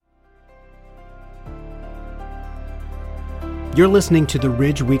You're listening to the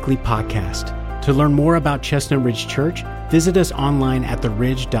Ridge Weekly Podcast. To learn more about Chestnut Ridge Church, visit us online at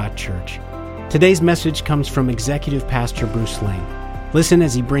theridge.church. Today's message comes from Executive Pastor Bruce Lane. Listen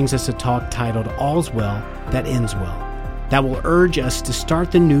as he brings us a talk titled All's Well That Ends Well, that will urge us to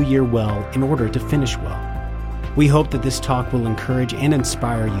start the new year well in order to finish well. We hope that this talk will encourage and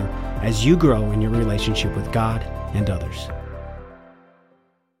inspire you as you grow in your relationship with God and others.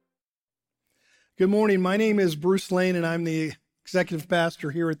 Good morning. My name is Bruce Lane, and I'm the executive pastor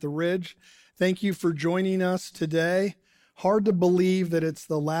here at The Ridge. Thank you for joining us today. Hard to believe that it's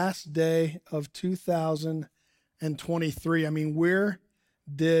the last day of 2023. I mean, where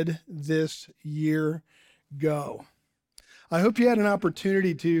did this year go? I hope you had an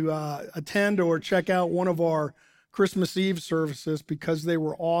opportunity to attend or check out one of our Christmas Eve services because they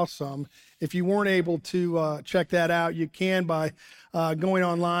were awesome. If you weren't able to check that out, you can by going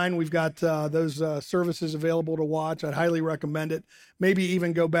online. We've got those services available to watch. I'd highly recommend it. Maybe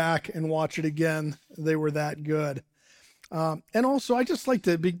even go back and watch it again. They were that good. And also, I just like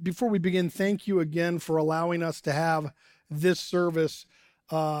to, before we begin, thank you again for allowing us to have this service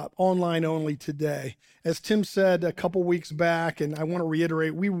online only today. As Tim said a couple weeks back, and I want to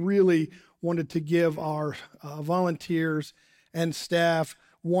reiterate, we really wanted to give our volunteers and staff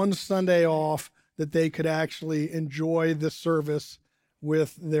one Sunday off that they could actually enjoy this service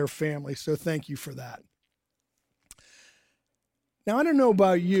with their family. So thank you for that. Now, I don't know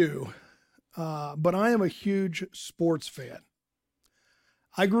about you, but I am a huge sports fan.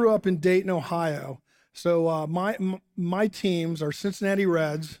 I grew up in Dayton, Ohio. So my teams are Cincinnati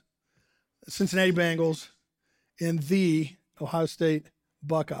Reds, Cincinnati Bengals, and the Ohio State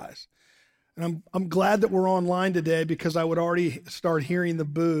Buckeyes. And I'm glad that we're online today because I would already start hearing the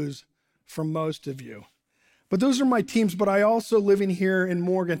boos from most of you. But those are my teams, but I also, living here in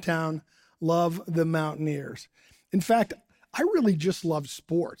Morgantown, love the Mountaineers. In fact, I really just love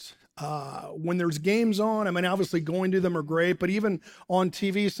sports. When there's games on, I mean, obviously going to them are great, but even on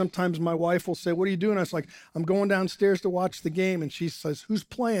TV, sometimes my wife will say, "What are you doing?" I was like, "I'm going downstairs to watch the game." And she says, "Who's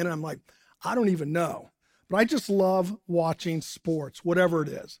playing?" And I'm like, "I don't even know." But I just love watching sports, whatever it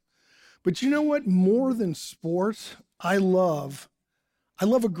is. But you know what? More than sports, I love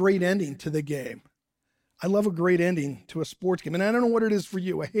a great ending to the game. I love a great ending to a sports game. And I don't know what it is for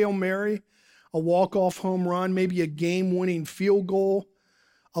you, a Hail Mary, a walk-off home run, maybe a game-winning field goal,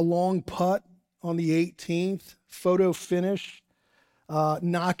 a long putt on the 18th, photo finish,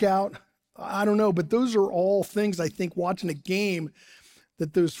 knockout. I don't know, but those are all things I think watching a game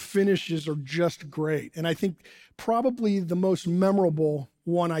that those finishes are just great. And I think probably the most memorable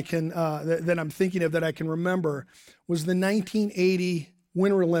one I can that I'm thinking of that I can remember was the 1980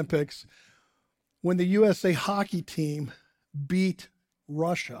 Winter Olympics when the USA hockey team beat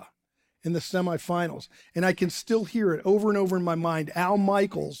Russia in the semifinals. And I can still hear it over and over in my mind. Al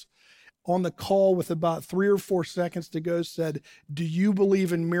Michaels on the call with about 3 or 4 seconds to go said, "Do you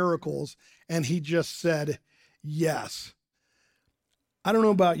believe in miracles?" And he just said, "Yes." I don't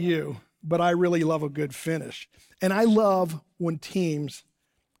know about you, but I really love a good finish. And I love when teams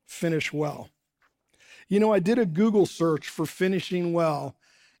finish well. You know, I did a Google search for finishing well,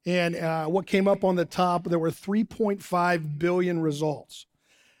 and what came up on the top, there were 3.5 billion results.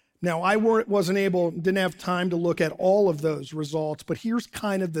 Now, didn't have time to look at all of those results, but here's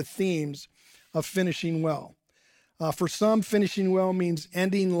kind of the themes of finishing well. For some, finishing well means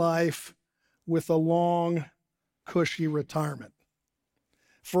ending life with a long, cushy retirement.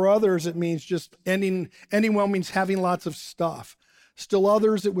 For others, it means just ending well means having lots of stuff. Still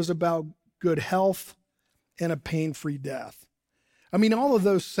others, it was about good health and a pain-free death. I mean, all of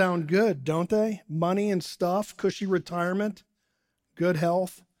those sound good, don't they? Money and stuff, cushy retirement, good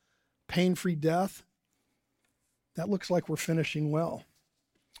health, pain-free death. That looks like we're finishing well.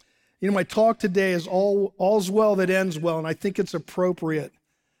 You know, my talk today is all's well that ends well, and I think it's appropriate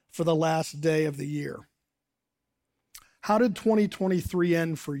for the last day of the year. How did 2023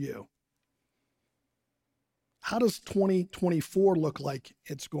 end for you? How does 2024 look like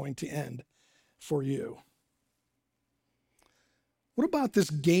it's going to end for you? What about this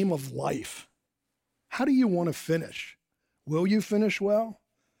game of life? How do you want to finish? Will you finish well?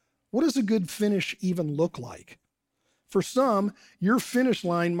 What does a good finish even look like? For some, your finish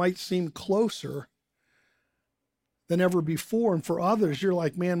line might seem closer than ever before. And for others, you're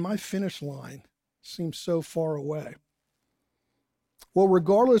like, "Man, my finish line seems so far away." Well,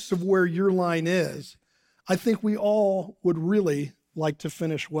 regardless of where your line is, I think we all would really like to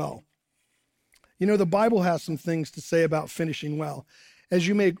finish well. You know, the Bible has some things to say about finishing well. As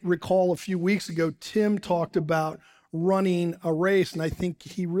you may recall, a few weeks ago, Tim talked about running a race. And I think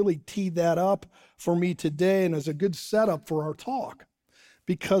he really teed that up for me today and as a good setup for our talk,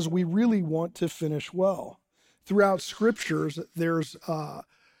 because we really want to finish well. Throughout scriptures, there's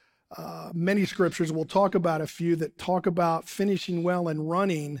many scriptures, we'll talk about a few, that talk about finishing well and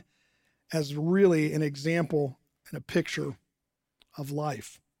running as really an example and a picture of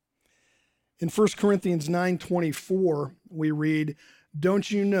life. In 1 Corinthians 9:24, we read, "Don't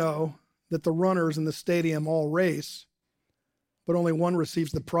you know that the runners in the stadium all race, but only one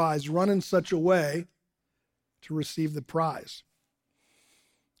receives the prize? Run in such a way to receive the prize."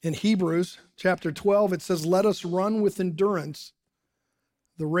 In Hebrews chapter 12, it says, "Let us run with endurance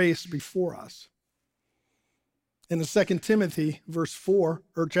the race before us." In the 2 Timothy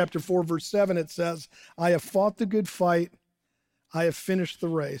chapter 4, verse 7, it says, "I have fought the good fight, I have finished the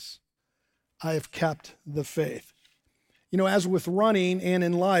race, I have kept the faith." You know, as with running and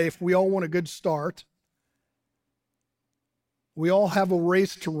in life, we all want a good start. We all have a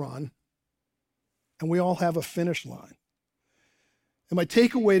race to run, and we all have a finish line. And my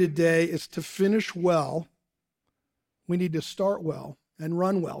takeaway today is to finish well, we need to start well and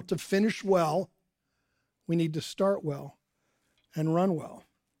run well. To finish well, we need to start well and run well.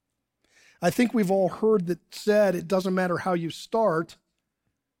 I think we've all heard that said, it doesn't matter how you start,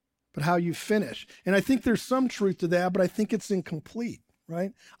 but how you finish. And I think there's some truth to that, but I think it's incomplete,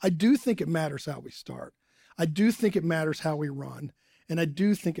 right? I do think it matters how we start. I do think it matters how we run. And I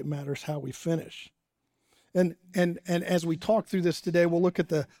do think it matters how we finish. And as we talk through this today, we'll look at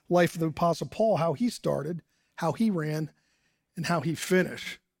the life of the Apostle Paul, how he started, how he ran, and how he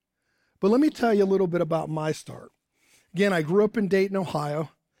finished. But let me tell you a little bit about my start. Again, I grew up in Dayton,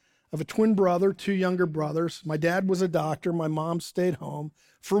 Ohio. I have a twin brother, 2 younger brothers. My dad was a doctor. My mom stayed home.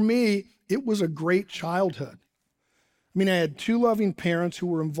 For me, it was a great childhood. I mean, I had 2 loving parents who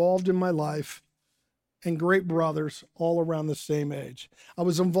were involved in my life and great brothers all around the same age. I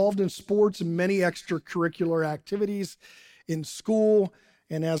was involved in sports and many extracurricular activities in school.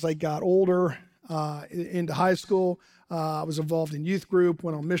 And as I got older, into high school, I was involved in youth group,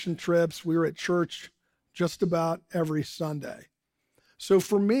 went on mission trips. We were at church just about every Sunday. So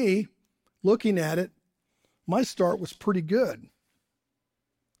for me, looking at it, my start was pretty good,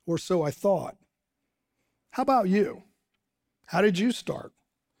 or so I thought. How about you? How did you start?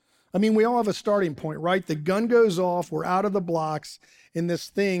 I mean, we all have a starting point, right? The gun goes off, we're out of the blocks in this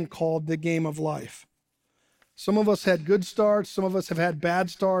thing called the game of life. Some of us had good starts, some of us have had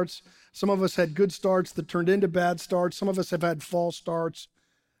bad starts, some of us had good starts that turned into bad starts, some of us have had false starts.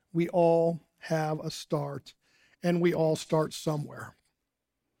 We all have a start, and we all start somewhere.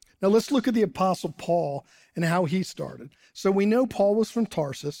 Now let's look at the Apostle Paul and how he started. So we know Paul was from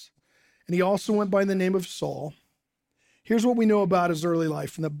Tarsus, and he also went by the name of Saul. Here's what we know about his early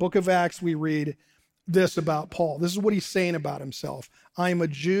life. In the book of Acts, we read this about Paul. This is what he's saying about himself. "I am a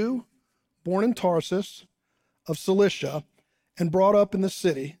Jew, born in Tarsus of Cilicia, and brought up in the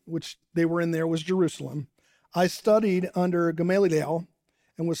city," which they were in there was Jerusalem. "I studied under Gamaliel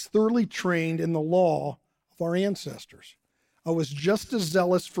and was thoroughly trained in the law of our ancestors. I was just as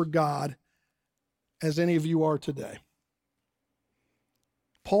zealous for God as any of you are today."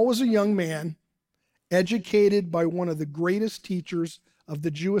 Paul was a young man, educated by one of the greatest teachers of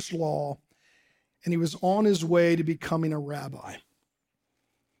the Jewish law, and he was on his way to becoming a rabbi.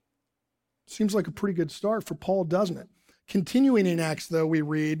 Seems like a pretty good start for Paul, doesn't it? Continuing in Acts, though, we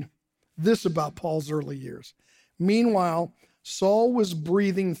read this about Paul's early years. "Meanwhile, Saul was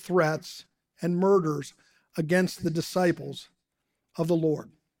breathing threats and murders against the disciples of the Lord.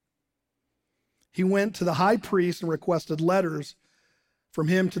 He went to the high priest and requested letters from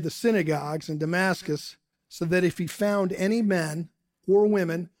him to the synagogues in Damascus, so that if he found any men or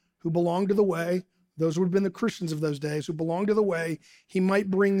women who belonged to the way," those would have been the Christians of those days, "who belonged to the way, he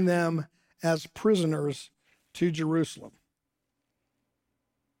might bring them as prisoners to Jerusalem."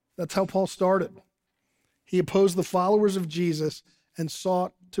 That's how Paul started. He opposed the followers of Jesus and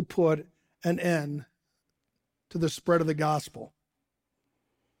sought to put an end to the spread of the gospel.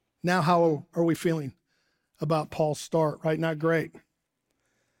 Now, how are we feeling about Paul's start, right? Not great.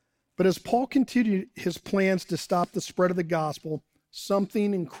 But as Paul continued his plans to stop the spread of the gospel,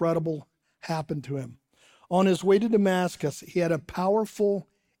 something incredible happened to him. On his way to Damascus, he had a powerful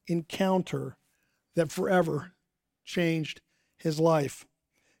encounter that forever changed his life.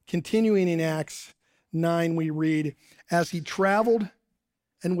 Continuing in Acts 9, we read, "As he traveled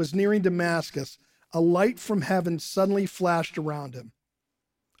and was nearing Damascus, a light from heaven suddenly flashed around him.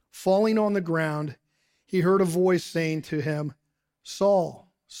 Falling on the ground, he heard a voice saying to him, 'Saul,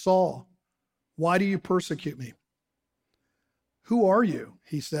 Saul, why do you persecute me?' 'Who are you?'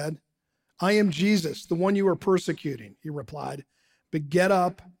 he said. I am Jesus, the one you are persecuting, he replied. But get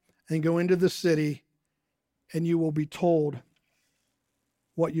up and go into the city, and you will be told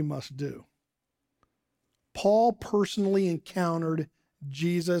what you must do. Paul personally encountered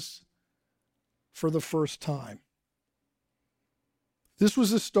Jesus for the first time. This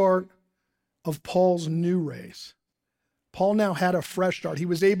was the start of Paul's new race. Paul now had a fresh start. He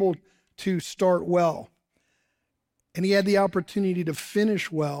was able to start well, and he had the opportunity to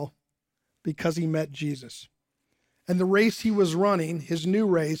finish well because he met Jesus. And the race he was running, his new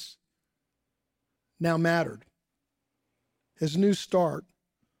race, now mattered. His new start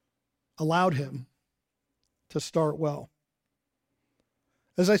allowed him to start well.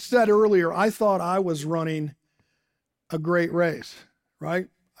 As I said earlier, I thought I was running a great race, right?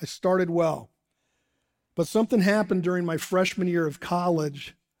 I started well. But something happened during my freshman year of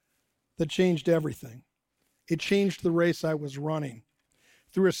college that changed everything. It changed the race I was running.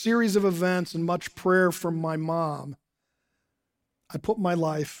 Through a series of events and much prayer from my mom, I put my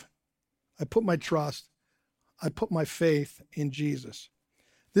life, I put my trust, I put my faith in Jesus.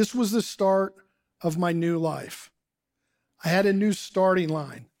 This was the start of my new life. I had a new starting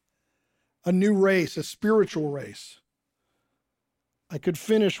line, a new race, a spiritual race. I could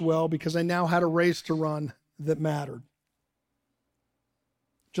finish well because I now had a race to run that mattered.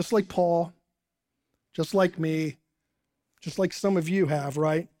 Just like Paul, just like me, just like some of you have,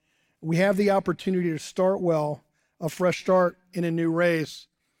 right? We have the opportunity to start well, a fresh start in a new race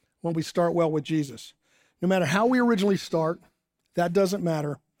when we start well with Jesus. No matter how we originally start, that doesn't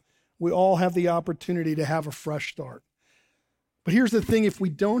matter. We all have the opportunity to have a fresh start. But here's the thing, if we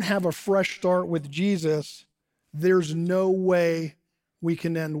don't have a fresh start with Jesus, there's no way we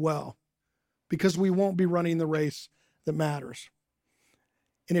can end well because we won't be running the race that matters.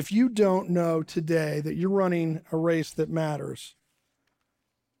 And if you don't know today that you're running a race that matters,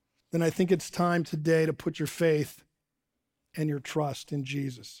 then I think it's time today to put your faith and your trust in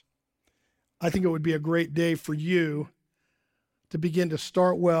Jesus. I think it would be a great day for you to begin to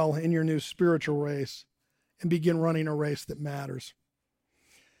start well in your new spiritual race and begin running a race that matters.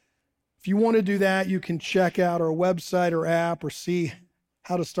 If you want to do that, you can check out our website or app or see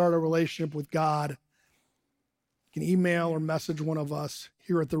how to start a relationship with God. You can email or message one of us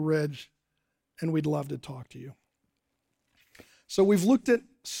here at the Ridge, and we'd love to talk to you. So we've looked at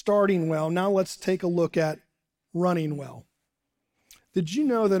starting well. Now let's take a look at running well. Did you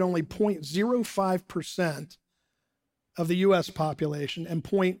know that only 0.05% of the U.S. population and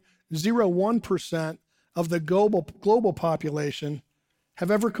 0.01% of the global population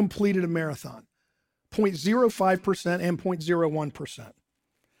have ever completed a marathon? 0.05% and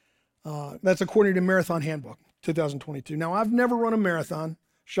 0.01%. That's according to Marathon Handbook 2022. Now, I've never run a marathon,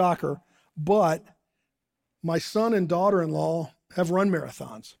 shocker, but my son and daughter-in-law have run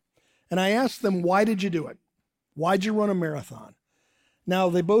marathons. And I asked them, why did you do it? Why'd you run a marathon? Now,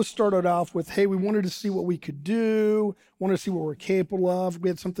 they both started off with, hey, we wanted to see what we could do, wanted to see what we're capable of. We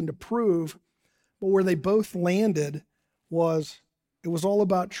had something to prove. But where they both landed was it was all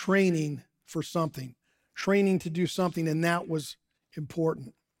about training for something, training to do something, and that was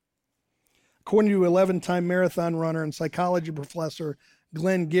important. According to 11-time marathon runner and psychology professor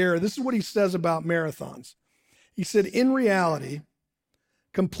Glenn Gehr, this is what he says about marathons. He said, in reality,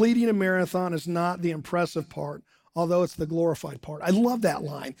 completing a marathon is not the impressive part, although it's the glorified part. I love that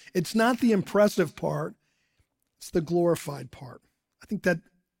line. It's not the impressive part, it's the glorified part. I think that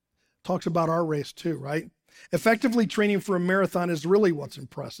talks about our race too, right? Effectively training for a marathon is really what's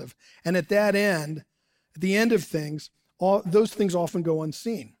impressive. And at that end, at the end of things, those things often go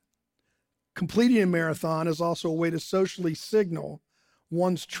unseen. Completing a marathon is also a way to socially signal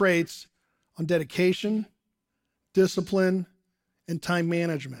one's traits on dedication, discipline, and time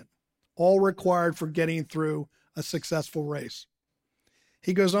management, all required for getting through a successful race.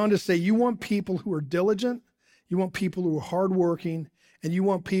 He goes on to say, you want people who are diligent, you want people who are hardworking, and you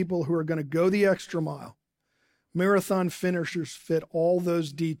want people who are going to go the extra mile. Marathon finishers fit all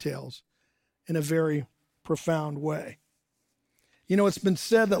those details in a very profound way. You know, it's been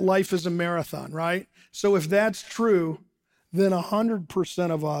said that life is a marathon, right? So if that's true, then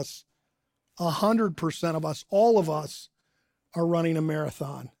 100% of us, all of us are running a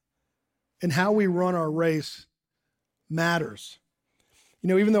marathon. And how we run our race matters. You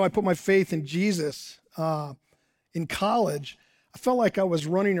know, even though I put my faith in Jesus in college, I felt like I was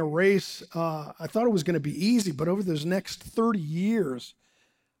running a race. I thought it was going to be easy, but over those next 30 years,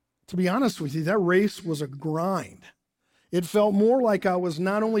 to be honest with you, that race was a grind. It felt more like I was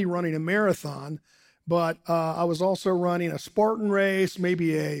not only running a marathon, but I was also running a Spartan race,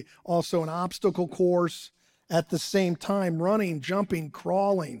 maybe also an obstacle course at the same time, running, jumping,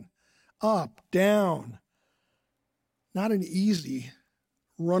 crawling. up, down. Not an easy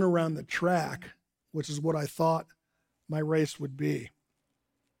run around the track, which is what I thought my race would be.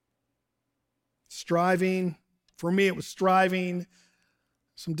 Striving, for me it was striving,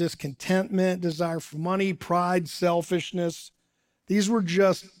 some discontentment, desire for money, pride, selfishness. These were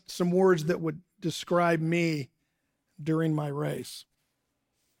just some words that would describe me during my race.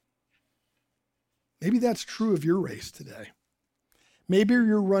 Maybe that's true of your race today. Maybe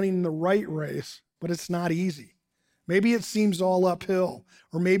you're running the right race, but it's not easy. Maybe it seems all uphill,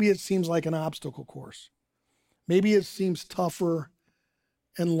 or maybe it seems like an obstacle course. Maybe it seems tougher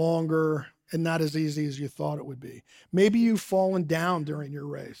and longer and not as easy as you thought it would be. Maybe you've fallen down during your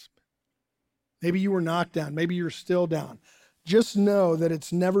race. Maybe you were knocked down. Maybe you're still down. Just know that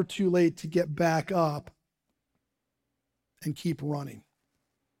it's never too late to get back up and keep running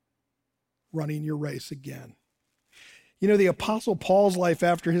your race again. You know, the Apostle Paul's life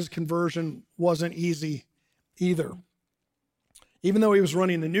after his conversion wasn't easy either. Even though he was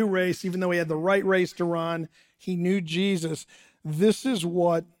running the new race, even though he had the right race to run, he knew Jesus. This is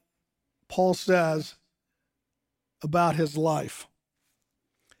what Paul says about his life.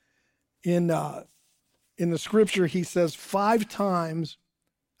 In the scripture, he says, 5 times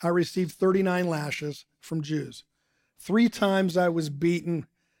I received 39 lashes from Jews. 3 times I was beaten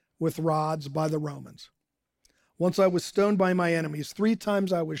with rods by the Romans. Once I was stoned by my enemies. 3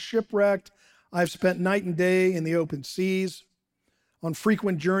 times I was shipwrecked. I've spent night and day in the open seas. On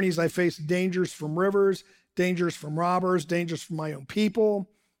frequent journeys, I faced dangers from rivers, dangers from robbers, dangers from my own people,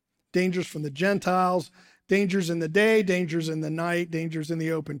 dangers from the Gentiles, dangers in the day, dangers in the night, dangers in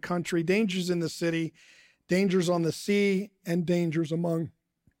the open country, dangers in the city, dangers on the sea, and dangers among,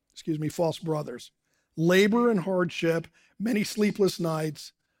 false brothers. Labor and hardship, many sleepless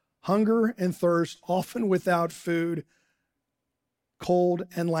nights, hunger and thirst, often without food, cold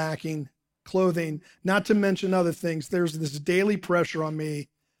and lacking clothing, not to mention other things. There's this daily pressure on me,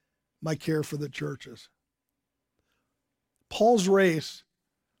 my care for the churches. Paul's race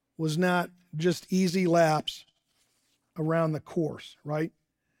was not just easy laps around the course, right?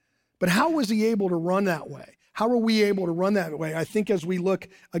 But how was he able to run that way? How are we able to run that way? I think as we look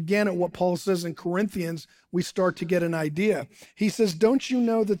again at what Paul says in Corinthians, we start to get an idea. He says, don't you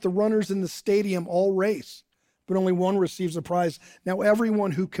know that the runners in the stadium all race, but only one receives a prize? Now,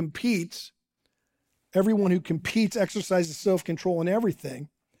 everyone who competes exercises self-control in everything.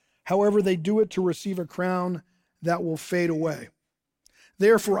 However, they do it to receive a crown that will fade away.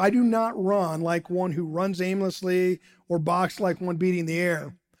 Therefore, I do not run like one who runs aimlessly or box like one beating the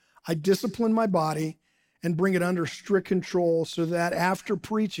air. I discipline my body and bring it under strict control so that after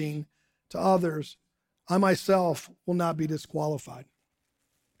preaching to others, I myself will not be disqualified.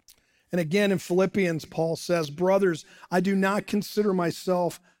 And again in Philippians, Paul says, brothers, I do not consider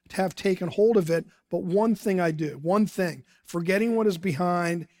myself to have taken hold of it, but one thing I do, forgetting what is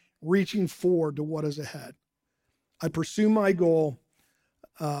behind, reaching forward to what is ahead. I pursue my goal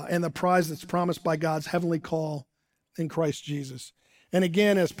and the prize that's promised by God's heavenly call in Christ Jesus. And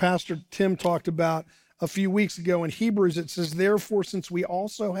again, as Pastor Tim talked about a few weeks ago in Hebrews, it says, therefore, since we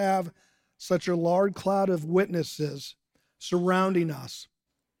also have such a large cloud of witnesses surrounding us,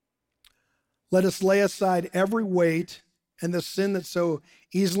 let us lay aside every weight and the sin that so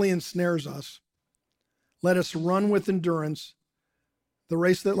easily ensnares us. Let us run with endurance the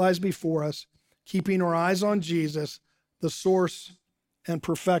race that lies before us, keeping our eyes on Jesus, the source and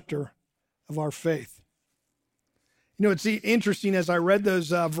perfecter of our faith. You know, it's interesting as I read those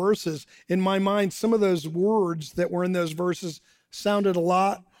verses, in my mind, some of those words that were in those verses sounded a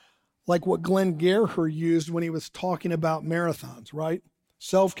lot like what Glenn Gallagher used when he was talking about marathons, right?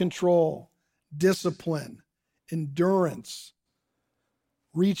 Self-control, discipline, endurance,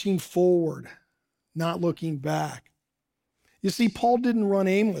 reaching forward, not looking back. You see, Paul didn't run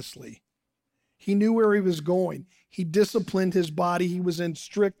aimlessly. He knew where he was going. He disciplined his body. He was in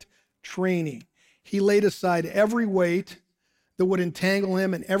strict training. He laid aside every weight that would entangle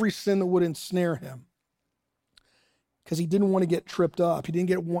him and every sin that would ensnare him because he didn't want to get tripped up. He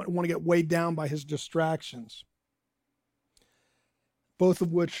didn't want to get weighed down by his distractions, both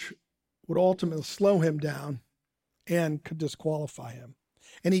of which would ultimately slow him down and could disqualify him.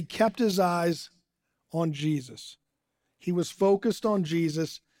 And he kept his eyes on Jesus. He was focused on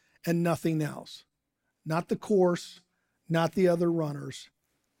Jesus and nothing else. Not the course, not the other runners,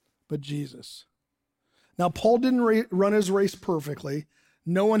 but Jesus. Now, Paul didn't run his race perfectly.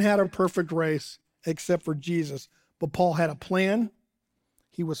 No one had a perfect race except for Jesus. But Paul had a plan.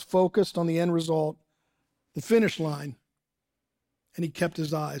 He was focused on the end result, the finish line, and he kept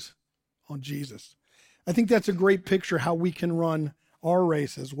his eyes on Jesus. I think that's a great picture how we can run our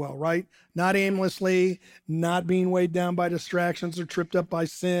race as well, right? Not aimlessly, not being weighed down by distractions or tripped up by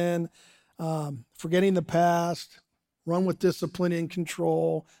sin, forgetting the past, run with discipline and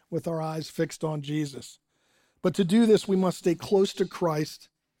control with our eyes fixed on Jesus. But to do this, we must stay close to Christ,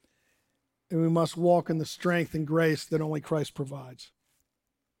 and we must walk in the strength and grace that only Christ provides.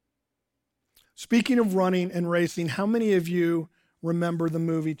 Speaking of running and racing, how many of you remember the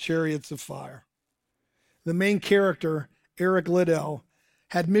movie Chariots of Fire? The main character, Eric Liddell,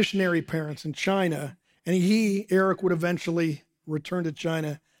 had missionary parents in China, and Eric, would eventually return to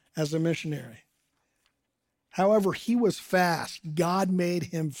China as a missionary. However, he was fast. God made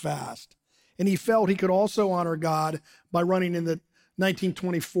him fast. And he felt he could also honor God by running in the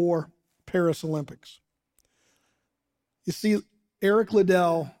 1924 Paris Olympics. You see, Eric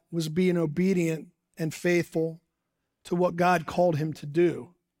Liddell was being obedient and faithful to what God called him to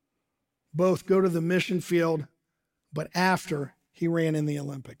do, both go to the mission field, but after he ran in the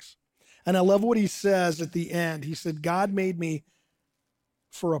Olympics. And I love what he says at the end. He said, God made me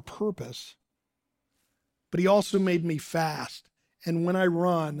for a purpose, but he also made me fast. And when I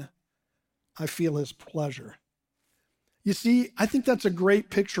run, I feel his pleasure. You see, I think that's a great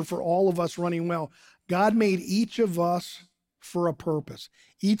picture for all of us running well. God made each of us for a purpose.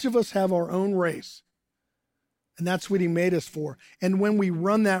 Each of us have our own race. And that's what he made us for. And when we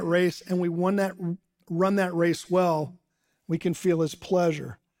run that race and we run that race well, we can feel his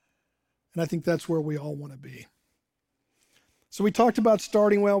pleasure. And I think that's where we all want to be. So we talked about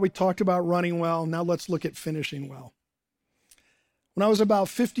starting well. We talked about running well. Now let's look at finishing well. When I was about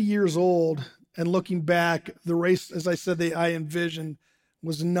 50 years old and looking back, the race, as I said, that I envisioned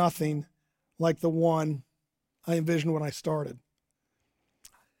was nothing like the one I envisioned when I started.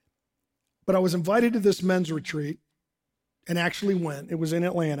 But I was invited to this men's retreat and actually went. It was in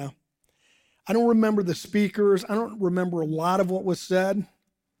Atlanta. I don't remember the speakers. I don't remember a lot of what was said,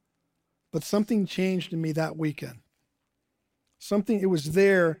 but something changed in me that weekend. It was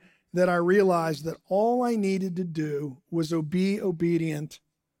there that I realized that all I needed to do was be obedient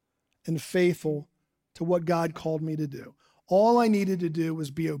and faithful to what God called me to do. All I needed to do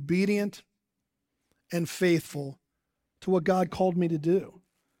was be obedient and faithful to what God called me to do.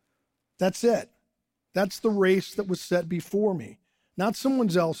 That's it. That's the race that was set before me, not someone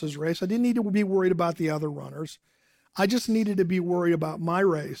else's race. I didn't need to be worried about the other runners. I just needed to be worried about my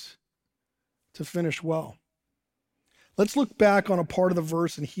race to finish well. Let's look back on a part of the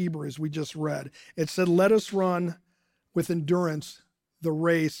verse in Hebrews we just read. It said, let us run with endurance the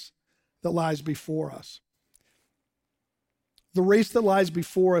race that lies before us. The race that lies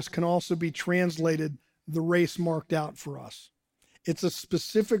before us can also be translated the race marked out for us. It's a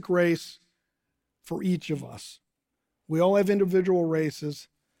specific race for each of us. We all have individual races.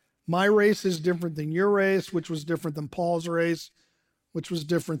 My race is different than your race, which was different than Paul's race, which was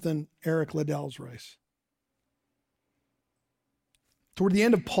different than Eric Liddell's race. Toward the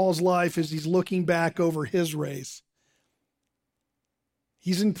end of Paul's life, as he's looking back over his race,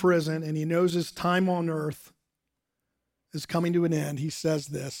 he's in prison and he knows his time on earth is coming to an end. He says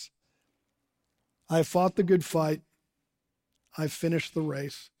this, I have fought the good fight. I've finished the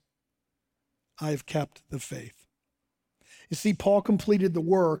race. I have kept the faith. You see, Paul completed the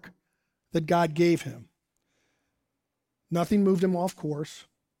work that God gave him. Nothing moved him off course.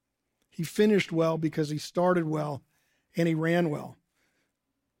 He finished well because he started well and he ran well.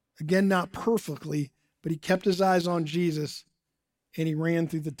 Again, not perfectly, but he kept his eyes on Jesus and he ran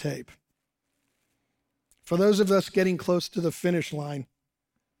through the tape. For those of us getting close to the finish line,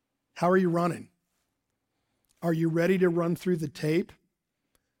 how are you running? Are you ready to run through the tape?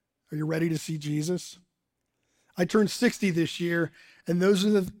 Are you ready to see Jesus? I turned 60 this year, and those are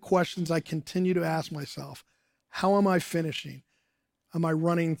the questions I continue to ask myself. How am I finishing? Am I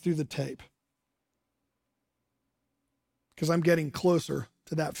running through the tape? Because I'm getting closer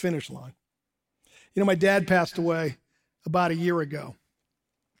to that finish line. You know, my dad passed away about a year ago,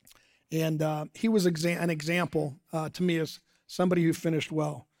 and he was an example to me as somebody who finished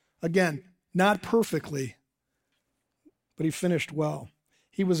well. Again, not perfectly, but he finished well.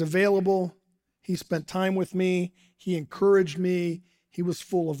 He was available. He spent time with me. He encouraged me. He was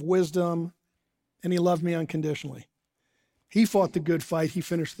full of wisdom, and he loved me unconditionally. He fought the good fight. He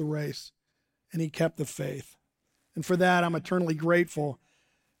finished the race, and he kept the faith. And for that, I'm eternally grateful.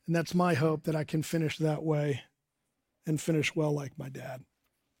 And that's my hope, that I can finish that way and finish well like my dad.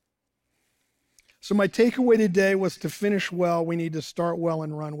 So my takeaway today was to finish well, we need to start well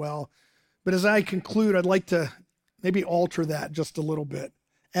and run well. But as I conclude, I'd like to maybe alter that just a little bit,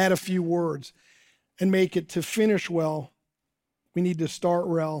 add a few words, and make it to finish well, we need to start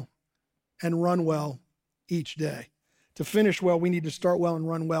well and run well each day. To finish well, we need to start well and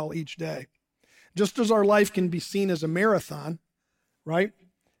run well each day. Just as our life can be seen as a marathon, right?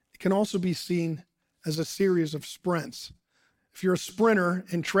 It can also be seen as a series of sprints. If you're a sprinter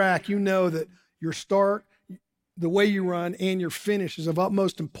in track, you know that your start, the way you run, and your finish is of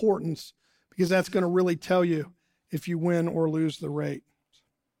utmost importance because that's going to really tell you if you win or lose the race.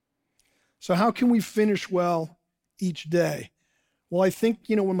 So how can we finish well each day? Well, I think,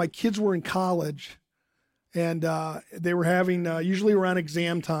 when my kids were in college and they were having, usually around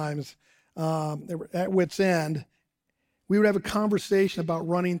exam times, they were at wit's end, we would have a conversation about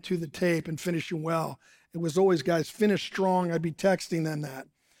running to the tape and finishing well. It was always, guys, finish strong. I'd be texting them that.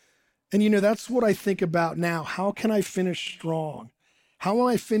 And, that's what I think about now. How can I finish strong? How am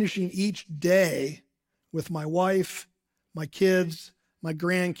I finishing each day with my wife, my kids, my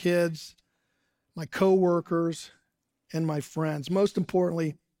grandkids, my coworkers, and my friends? Most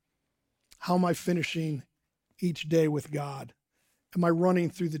importantly, how am I finishing each day with God? Am I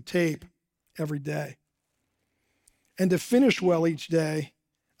running through the tape every day? And to finish well each day,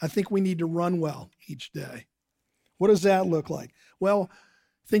 I think we need to run well each day. What does that look like? Well,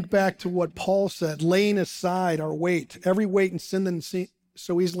 think back to what Paul said, laying aside our weight, every weight and sin that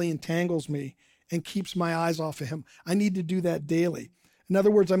so easily entangles me and keeps my eyes off of him. I need to do that daily. In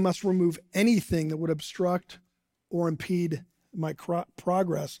other words, I must remove anything that would obstruct or impede my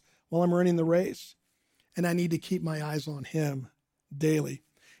progress while I'm running the race. And I need to keep my eyes on him daily.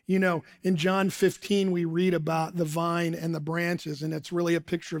 In John 15, we read about the vine and the branches, and it's really a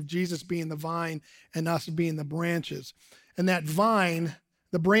picture of Jesus being the vine and us being the branches. And that vine,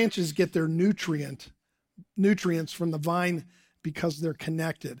 the branches get their nutrients from the vine because they're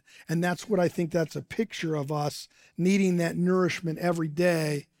connected. And that's what I think that's a picture of us needing that nourishment every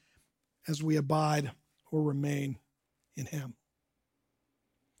day as we abide or remain in him.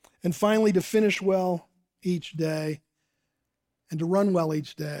 And finally, to finish well each day and to run well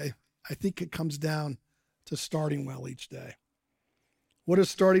each day, I think it comes down to starting well each day. What does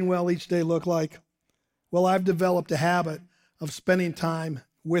starting well each day look like? Well, I've developed a habit of spending time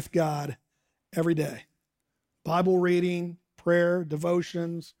with God every day. Bible reading, prayer,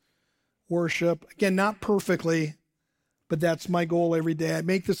 devotions, worship. Again, not perfectly, but that's my goal every day. I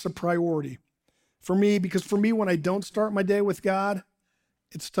make this a priority for me, because for me, when I don't start my day with God,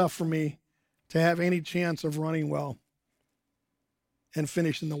 it's tough for me to have any chance of running well and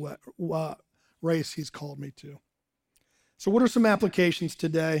finishing the race he's called me to. So what are some applications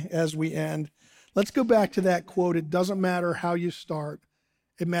today as we end? Let's go back to that quote. It doesn't matter how you start.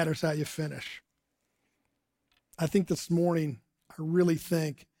 It matters how you finish. I think this morning, I really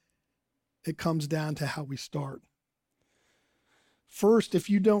think it comes down to how we start. First, if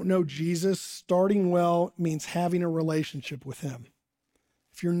you don't know Jesus, starting well means having a relationship with him.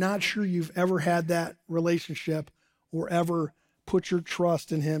 If you're not sure you've ever had that relationship or ever put your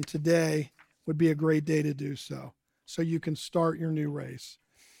trust in him, today would be a great day to do so you can start your new race.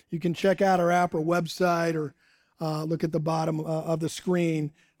 You can check out our app or website or look at the bottom of the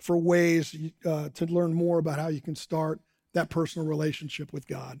screen for ways to learn more about how you can start that personal relationship with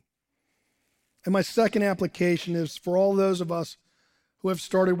God. And my second application is for all those of us who have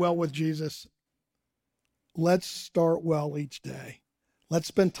started well with Jesus, let's start well each day. Let's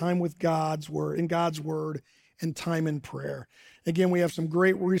spend time with God's word, and time in prayer. Again, we have some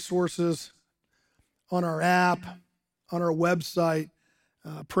great resources on our app, on our website,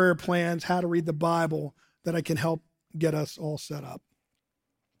 prayer plans, how to read the Bible, that I can help get us all set up.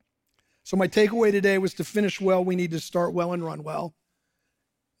 So my takeaway today was to finish well, we need to start well and run well.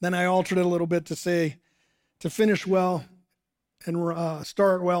 Then I altered it a little bit to say, to finish well and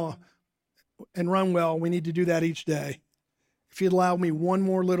start well and run well, we need to do that each day. If you'd allow me one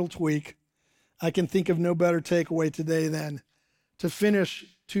more little tweak, I can think of no better takeaway today than to finish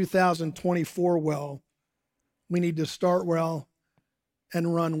 2024 well, we need to start well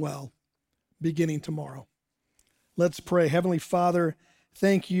and run well, beginning tomorrow. Let's pray. Heavenly Father,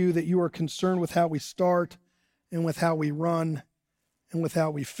 thank you that you are concerned with how we start and with how we run and with how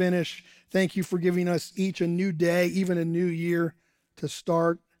we finish. Thank you for giving us each a new day, even a new year, to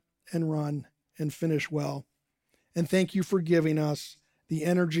start and run and finish well. And thank you for giving us the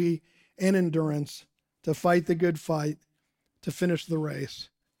energy and endurance to fight the good fight, to finish the race,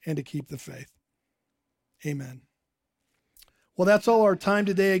 and to keep the faith. Amen. Well, that's all our time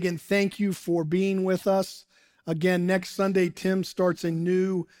today. Again, thank you for being with us. Again, next Sunday, Tim starts a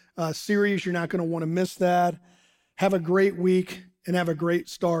new series. You're not going to want to miss that. Have a great week and have a great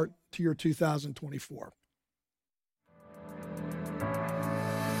start to your 2024.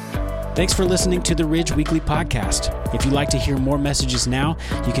 Thanks for listening to the Ridge Weekly Podcast. If you'd like to hear more messages now,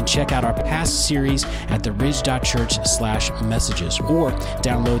 you can check out our past series at theridge.church/messages or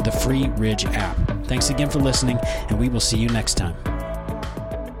download the free Ridge app. Thanks again for listening, and we will see you next time.